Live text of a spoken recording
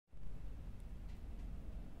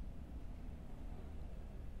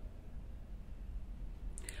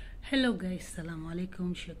Hello guys, salam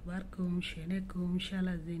alaikum, shekbarkum, shenekum,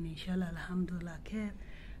 inshallah zin, inshallah alhamdulillah khair.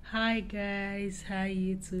 Hi guys, hi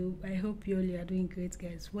YouTube. I hope you all are doing great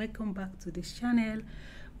guys. Welcome back to this channel.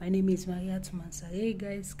 My name is Mariat Mansare.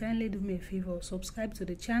 Guys, kindly do me a favor, subscribe to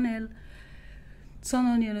the channel, turn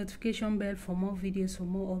on your notification bell for more videos, for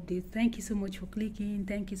more updates. Thank you so much for clicking.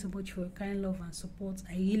 Thank you so much for your kind love and support.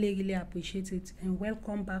 I really appreciate it, and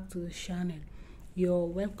welcome back to the channel. You're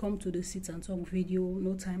welcome to the sit and talk video.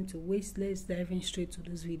 No time to waste. Let's dive in straight to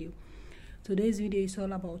this video. Today's video is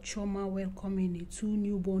all about Chioma welcoming a 2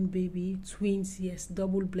 newborn baby twins. Yes,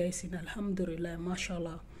 double blessing, alhamdulillah,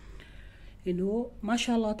 mashallah. You know,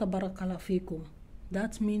 mashallah tabarakallah fikum.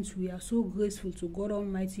 That means we are so grateful to God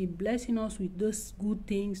Almighty blessing us with those good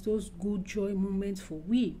things, those good joy moments for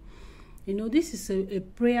we. You know, this is a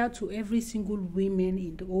prayer to every single woman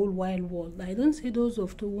in the whole wide world. I don't say those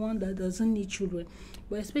of the one that doesn't need children,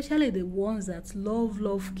 but especially the ones that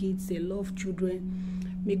love kids, they love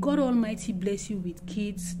children. May God Almighty bless you with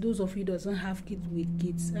kids. Those of you doesn't have kids with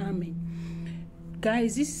kids. Amen.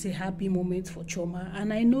 Guys, this is a happy moment for Chioma,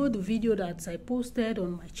 and I know the video that I posted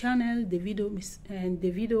on my channel, Davido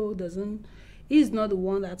he's not the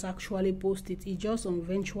one that actually posted. He just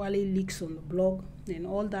eventually leaks on the blog and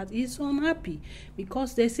all that. He's unhappy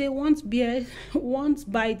because they say once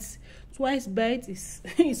bites, twice bites is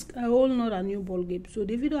a whole not a new ball game. So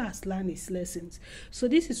Davido has learned his lessons. So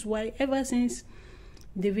this is why ever since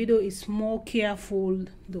Davido is more careful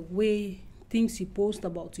the way things he posts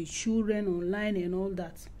about his children online and all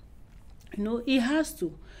that. You know, he has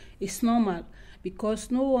to. It's normal because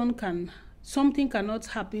something cannot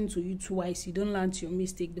happen to you twice. You don't learn your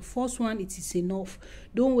mistake. The first one, it is enough.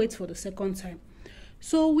 Don't wait for the second time.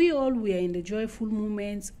 So we are in the joyful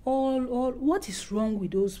moments. All what is wrong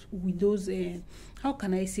with those how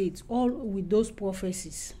can I say it, all with those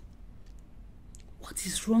prophecies? What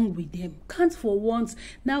is wrong with them? Can't for once.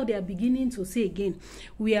 Now they are beginning to say again,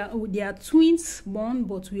 they are twins born,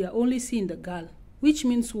 but we are only seeing the girl. Which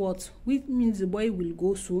means what? Which means the boy will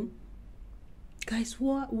go soon. Guys,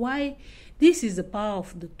 why? This is the power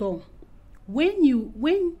of the tongue. When you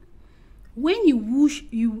wish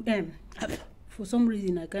for some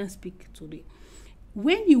reason I can't speak today.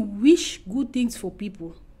 When you wish good things for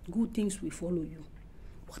people, good things will follow you.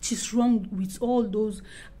 What is wrong with all those?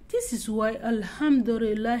 This is why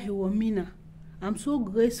alhamdulillah wa minna, I'm so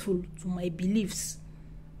grateful to my beliefs.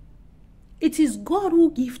 It is God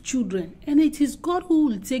who gives children, and it is God who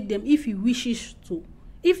will take them if he wishes to.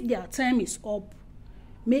 If their time is up,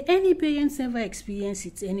 may any parents never experience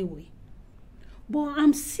it anyway. But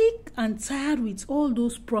I'm sick and tired with all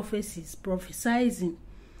those prophecies, prophesizing.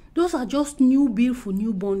 Those are just new beautiful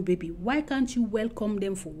newborn baby. Why can't you welcome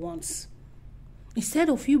them for once? Instead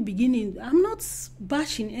of you beginning, I'm not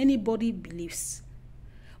bashing anybody's beliefs,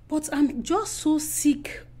 but I'm just so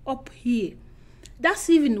sick up here. That's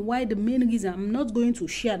even why the main reason I'm not going to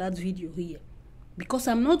share that video here. Because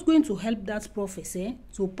I'm not going to help that prophet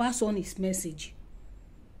to pass on his message.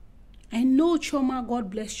 I know Chioma,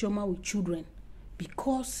 God bless Chioma with children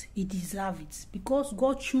because he deserves it. Because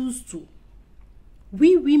God chooses to.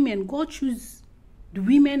 We women, God chooses the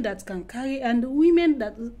women that can carry and the women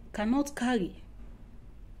that cannot carry.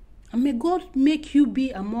 And may God make you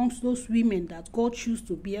be amongst those women that God chooses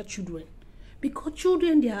to bear children. Because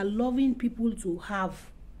children, they are loving people to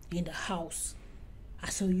have in the house.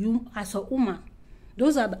 As a woman.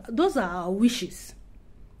 Those are our wishes,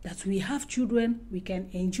 that we have children we can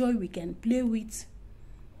enjoy, we can play with.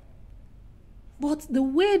 But the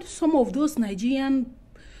way some of those Nigerian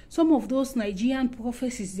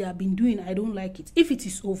prophecies they have been doing, I don't like it. If it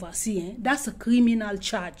is overseas, that's a criminal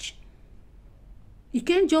charge. You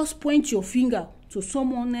can't just point your finger to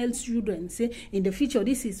someone else's children and say, in the future,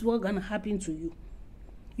 this is what's gonna happen to you.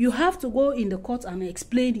 You have to go in the court and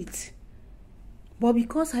explain it. But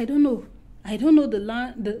because I don't know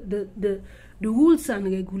the rules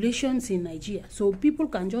and regulations in Nigeria. So people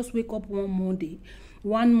can just wake up one morning,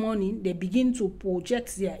 they begin to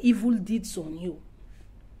project their evil deeds on you.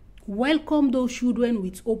 Welcome those children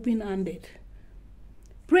with open-handed.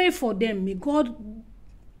 Pray for them. May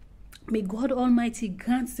God Almighty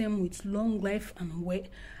grant them with long life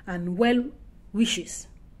and well wishes.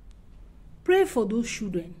 Pray for those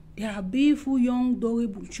children. They are beautiful, young,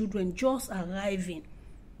 adorable children just arriving.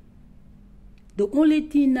 The only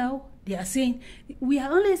thing now, they are saying, we are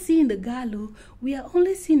only seeing the girl, oh. We are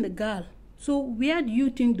only seeing the girl. So where do you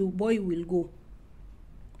think the boy will go?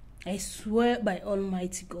 I swear by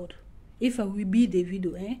Almighty God, if I will be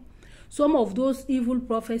Davido, some of those evil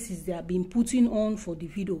prophecies they have been putting on for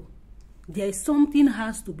Davido, there is something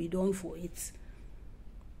has to be done for it.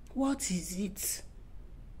 What is it?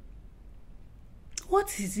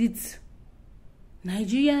 What is it?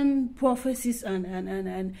 Nigerian prophecies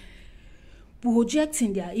and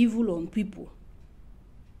projecting their evil on people.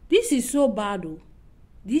 This is so bad, oh.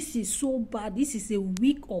 This is so bad. This is a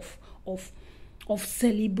week of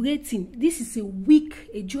celebrating. This is a week,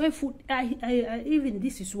 a joyful. I even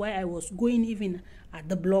this is why I was going even at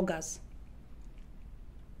the bloggers.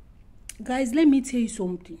 Guys, let me tell you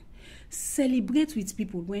something. Celebrate with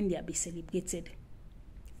people when they are being celebrated.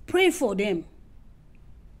 Pray for them.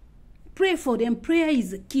 Pray for them. Prayer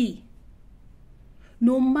is the key.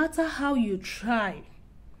 No matter how you try,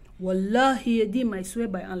 wallahi, I swear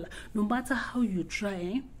by Allah, no matter how you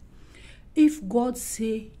try, if God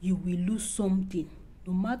say you will lose something,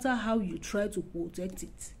 no matter how you try to protect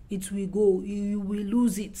it, it will go, you will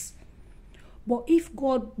lose it. But if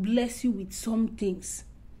God bless you with some things,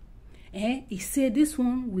 he said this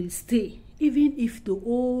one will stay, even if the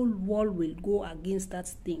whole world will go against that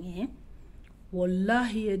thing,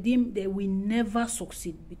 wallahi, they will never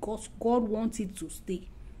succeed, because God wants it to stay.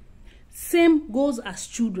 Same goes as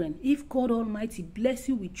children. If God Almighty bless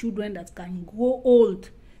you with children that can grow old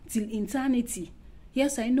till eternity,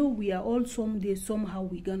 yes, I know we are all someday, somehow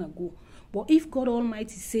we're gonna go. But if God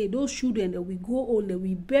Almighty say those children that will grow old, they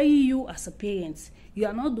will bury you as a parent, you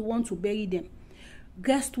are not the one to bury them,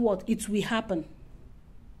 guess what? It will happen.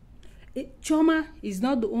 Trauma is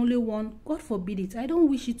not the only one. God forbid it. I don't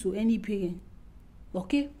wish it to any parent.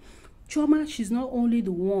 Okay? Trauma, she's not only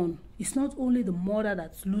the one. It's not only the mother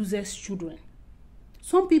that loses children.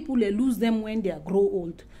 Some people, they lose them when they grow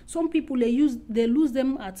old. Some people, they lose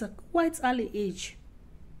them at a quite early age.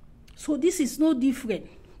 So this is no different.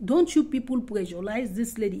 Don't you people pressurize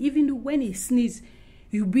this lady. Even when he sneezes,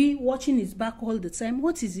 you'll be watching his back all the time.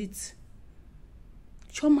 What is it?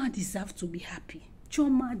 Chioma deserves to be happy.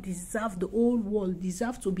 Chioma deserves, the whole world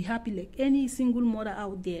deserves to be happy like any single mother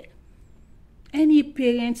out there. Any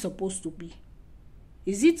parent supposed to be.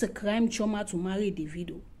 Is it a crime, Chioma, to marry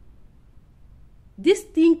Davido? This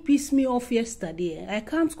thing pissed me off yesterday. I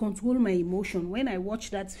can't control my emotion when I watch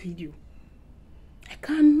that video. I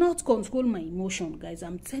cannot control my emotion, guys.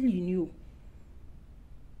 I'm telling you.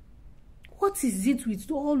 What is it with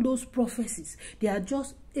all those prophecies? They are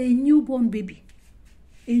just a newborn baby.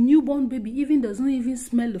 A newborn baby even doesn't even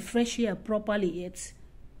smell the fresh air properly yet.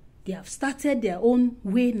 They have started their own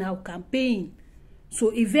way now, campaign.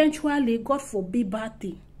 So eventually, God forbid bad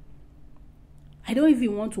thing. I don't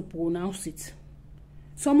even want to pronounce it.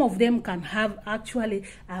 Some of them can have actually,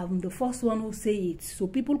 the first one who say it. So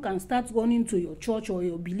people can start going into your church or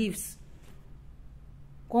your beliefs.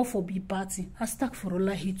 God forbid bad thing.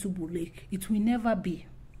 Astaghfirullah hitubulek. It will never be.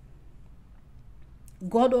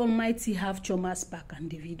 God Almighty have Chioma's back and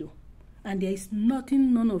Davido. And there is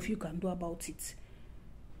nothing none of you can do about it.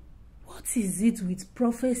 What is it with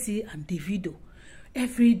prophecy and Davido?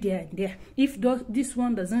 Every day and there. If this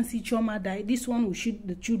one doesn't see Chioma die, this one will shoot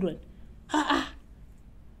the children.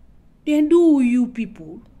 Then do you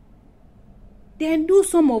people. Then do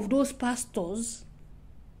some of those pastors.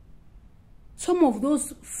 Some of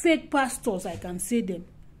those fake pastors, I can say them.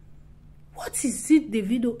 What is it,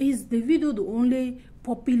 Davido? Is Davido the only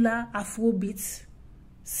popular Afrobeat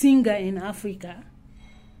singer in Africa?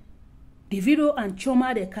 Davido and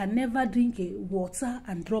Chioma, they can never drink a water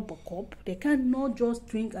and drop a cup. They cannot just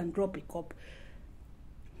drink and drop a cup.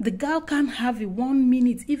 The girl can't have a 1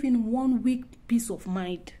 minute, even 1 week peace of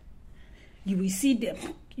mind. You will see them.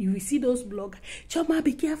 You will see those bloggers. Chioma,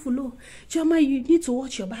 be careful. Oh. Chioma, you need to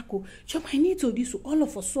watch your back. Oh. Chioma, you need to do so. All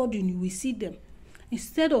of a sudden, you will see them.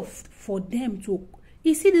 Instead of for them to...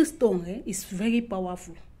 You see this tongue, it's very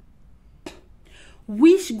powerful.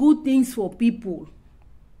 Wish good things for people.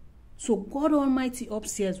 So God Almighty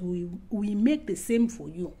upstairs will make the same for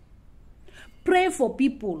you. Pray for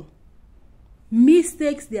people.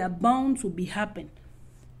 Mistakes, they are bound to be happen.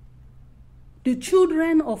 The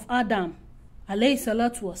children of Adam, alayhi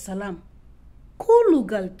salatu wasalam, kulu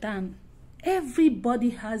galtan. Everybody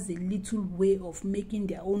has a little way of making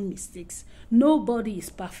their own mistakes. Nobody is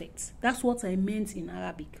perfect. That's what I meant in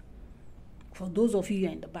Arabic. For those of you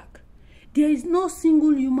in the back. There is no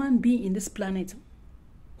single human being in this planet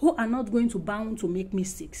who are not going to bound to make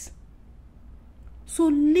mistakes. So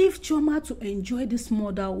leave Chioma to enjoy this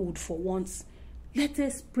motherhood for once. Let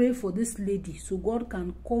us pray for this lady so God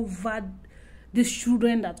can cover these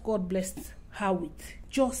children that God blessed her with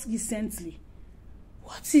just recently.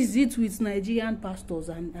 What is it with Nigerian pastors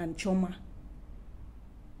and Chioma?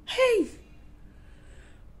 Hey!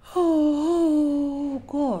 Oh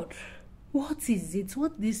God. What is it?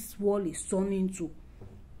 What this world is turning to?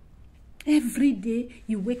 Every day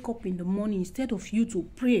you wake up in the morning, instead of you to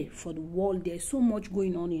pray for the world, there's so much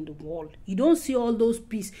going on in the world. You don't see all those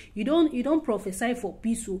peace. You don't prophesy for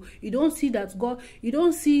peace. So you don't see that God, you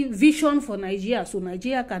don't see vision for Nigeria, so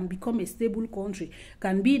Nigeria can become a stable country,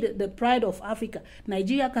 can be the pride of Africa.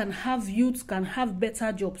 Nigeria can have youths, can have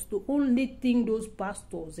better jobs. The only thing those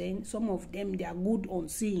pastors, and some of them, they are good on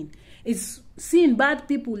seeing, is seeing bad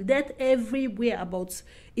people, death everywhere about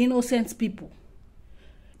innocent people.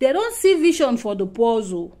 They don't see vision for the poor,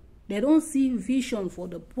 so they don't see vision for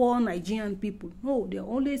the poor Nigerian people. No, they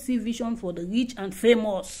only see vision for the rich and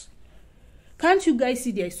famous. Can't you guys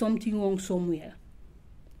see there's something wrong somewhere?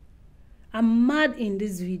 I'm mad in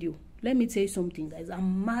this video. Let me tell you something, guys.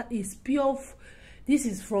 I'm mad. It's pure. This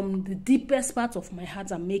is from the deepest part of my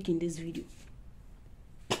heart. I'm making this video.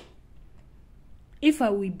 If I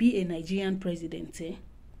will be a Nigerian president,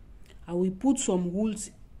 I will put some rules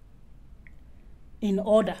in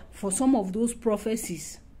order for some of those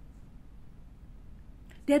prophecies.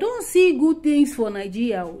 They don't see good things for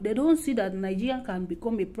Nigeria. They don't see that Nigeria can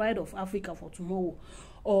become a pride of Africa for tomorrow,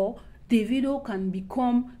 or Davido can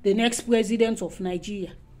become the next president of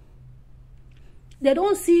Nigeria. They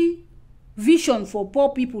don't see vision for poor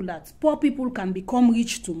people, that poor people can become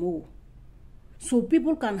rich tomorrow, so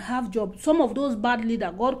people can have jobs. Some of those bad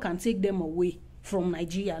leaders, God can take them away from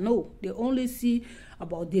Nigeria. No, they only see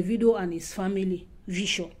about Davido and his family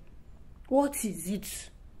vision. What is it?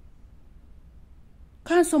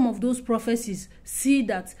 Can some of those prophecies see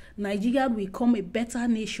that Nigeria will become a better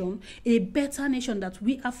nation that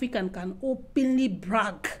we African can openly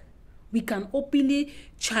brag? We can openly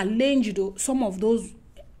challenge some of those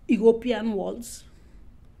European worlds.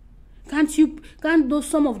 Can't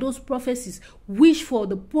some of those prophecies wish for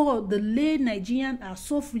the poor, the lay Nigerians are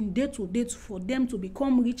suffering day to day, for them to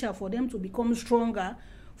become richer, for them to become stronger,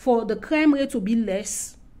 for the crime rate to be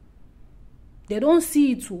less? They don't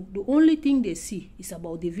see it too. The only thing they see is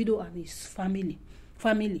about Davido and his family.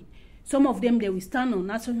 Some of them, they will stand on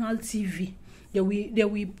national TV. They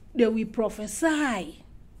will prophesy.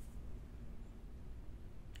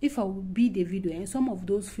 If I will be Davido and some of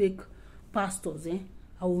those fake pastors,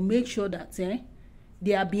 I will make sure that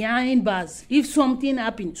they are behind bars. If something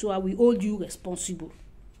happens, so I will hold you responsible.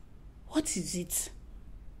 What is it?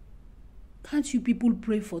 Can't you people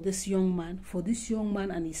pray for this young man,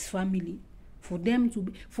 and his family, for them to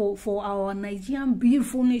be, for our Nigerian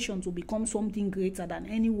beautiful nation to become something greater than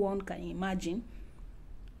anyone can imagine?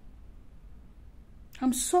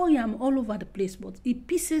 I'm sorry I'm all over the place, but it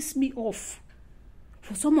pisses me off.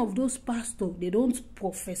 For some of those pastors, they don't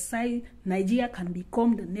prophesy Nigeria can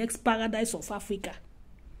become the next paradise of Africa.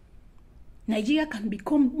 Nigeria can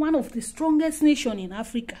become one of the strongest nations in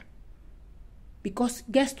Africa. Because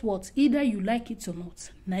guess what? Either you like it or not,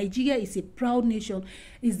 Nigeria is a proud nation.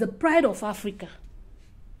 It's the pride of Africa.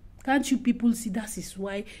 Can't you people see that is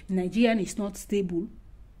why Nigeria is not stable?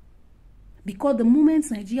 Because the moment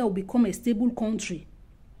Nigeria will become a stable country,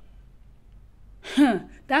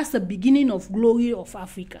 that's the beginning of glory of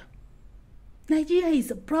Africa. Nigeria is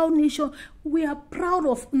a proud nation. We are proud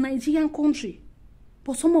of Nigerian country.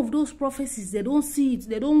 But some of those prophecies, they don't see it.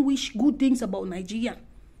 They don't wish good things about Nigeria.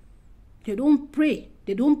 They don't pray.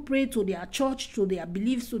 They don't pray to their church, to their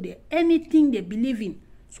beliefs, to their anything they believe in.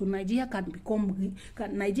 So Nigeria can become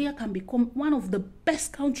one of the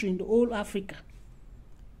best countries in the whole Africa.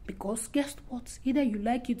 Because guess what? Either you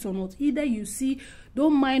like it or not, either you see,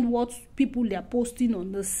 don't mind what people they are posting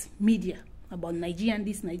on this media about Nigeria and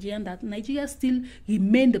this, Nigeria and that. Nigeria still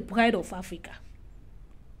remain the pride of Africa.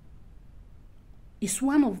 It's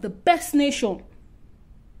one of the best nations.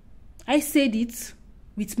 I said it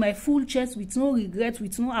with my full chest, with no regret,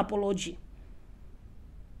 with no apology.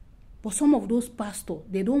 But some of those pastors,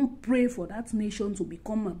 they don't pray for that nation to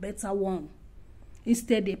become a better one.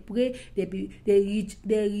 Instead, they pray, they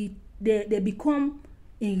become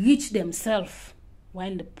enrich themselves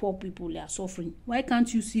while the poor people are suffering. Why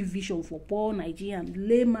can't you see vision for poor Nigerian,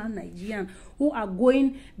 layman Nigerian, who are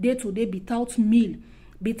going day to day without meal,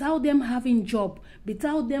 without them having job,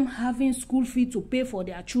 without them having school fee to pay for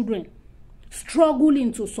their children,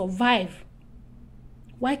 struggling to survive?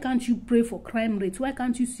 Why can't you pray for crime rates? Why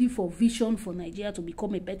can't you see for vision for Nigeria to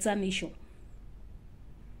become a better nation?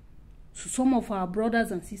 So some of our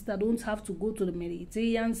brothers and sisters don't have to go to the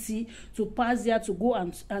Mediterranean Sea to pass there to go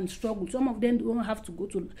and struggle. Some of them don't have to go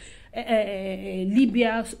to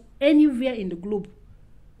Libya, anywhere in the globe,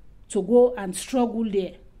 to go and struggle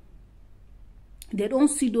there. They don't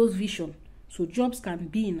see those visions. So jobs can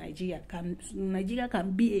be in Nigeria. Nigeria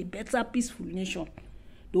can be a better, peaceful nation.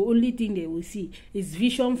 the only thing they will see is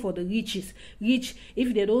vision for the rich.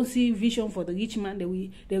 If they don't see vision for the rich man,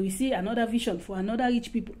 they will see another vision for another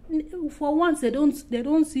rich people. For once, they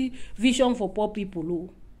don't see vision for poor people.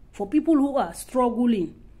 Oh. For people who are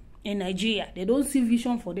struggling in Nigeria, they don't see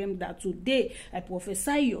vision for them, that today I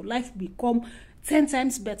prophesy your life become 10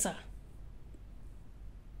 times better.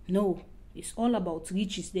 No, it's all about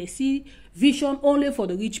riches. They see vision only for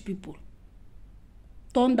the rich people.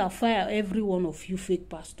 Thunder fire every one of you fake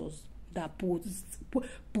pastors that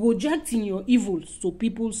projecting your evils to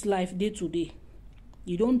people's life day to day.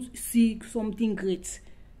 You don't see something great.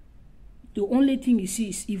 The only thing you see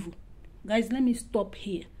is evil. Guys, let me stop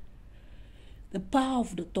here. The power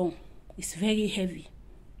of the tongue is very heavy.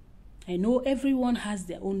 I know everyone has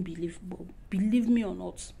their own belief, but believe me or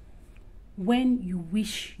not, when you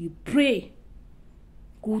wish, you pray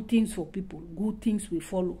good things for people, good things will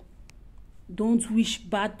follow. Don't wish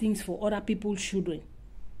bad things for other people's children.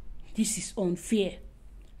 This is unfair.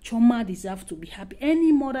 Choma deserves to be happy.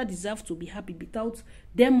 Any mother deserves to be happy without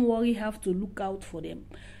them worry have to look out for them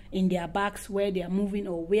in their bags where they are moving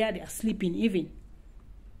or where they are sleeping even.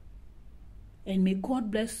 And may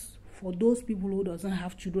God bless for those people who doesn't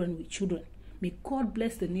have children with children. May God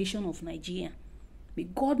bless the nation of Nigeria. May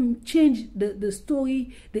God change the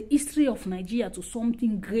story, the history of Nigeria to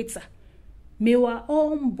something greater. May our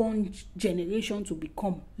unborn generation to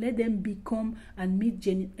become. Let them become and meet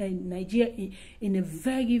Nigeria in a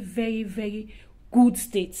very, very, very good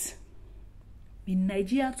state. May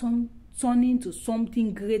Nigeria turn into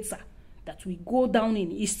something greater that will go down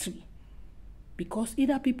in history. Because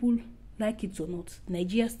either people like it or not,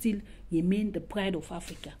 Nigeria still remain the pride of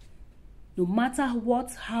Africa. No matter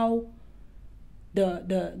how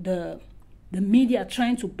the media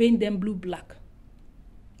trying to paint them blue-black,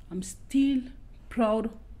 I'm still proud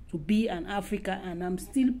to be an African, and I'm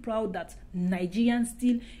still proud that Nigeria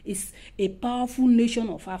still is a powerful nation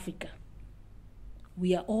of Africa.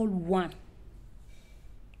 We are all one.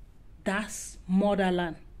 That's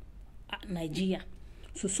motherland, Nigeria.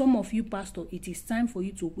 So some of you, pastor, it is time for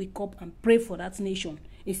you to wake up and pray for that nation.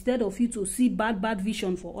 Instead of you to see bad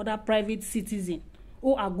vision for other private citizens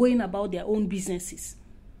who are going about their own businesses.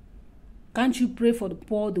 Can't you pray for the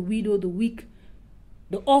poor, the widow, the weak,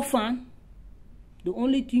 the orphan? The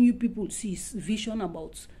only thing you people see is vision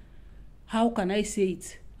about, how can I say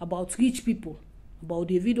it, about rich people, about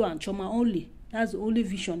Davido and Choma only. That's the only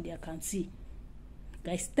vision they can see.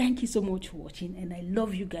 Guys, thank you so much for watching, and I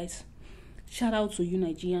love you guys. Shout out to you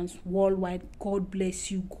Nigerians worldwide. God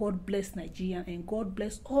bless you. God bless Nigeria, and God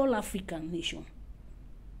bless all African nations.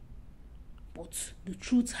 But the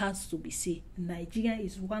truth has to be said. Nigeria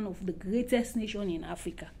is one of the greatest nations in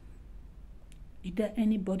Africa. Either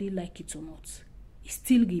anybody like it or not, it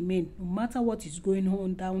still remains, no matter what is going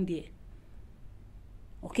on down there.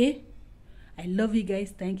 Okay? I love you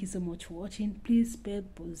guys. Thank you so much for watching. Please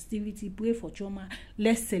spread positivity. Pray for Choma.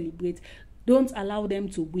 Let's celebrate. Don't allow them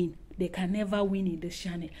to win. They can never win in this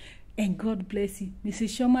channel. And God bless you.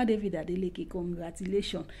 Mrs. Choma David Adeleke,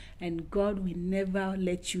 congratulations. And God will never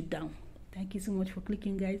let you down. Thank you so much for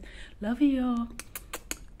clicking, guys. Love you all.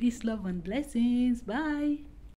 Peace, love, and blessings. Bye.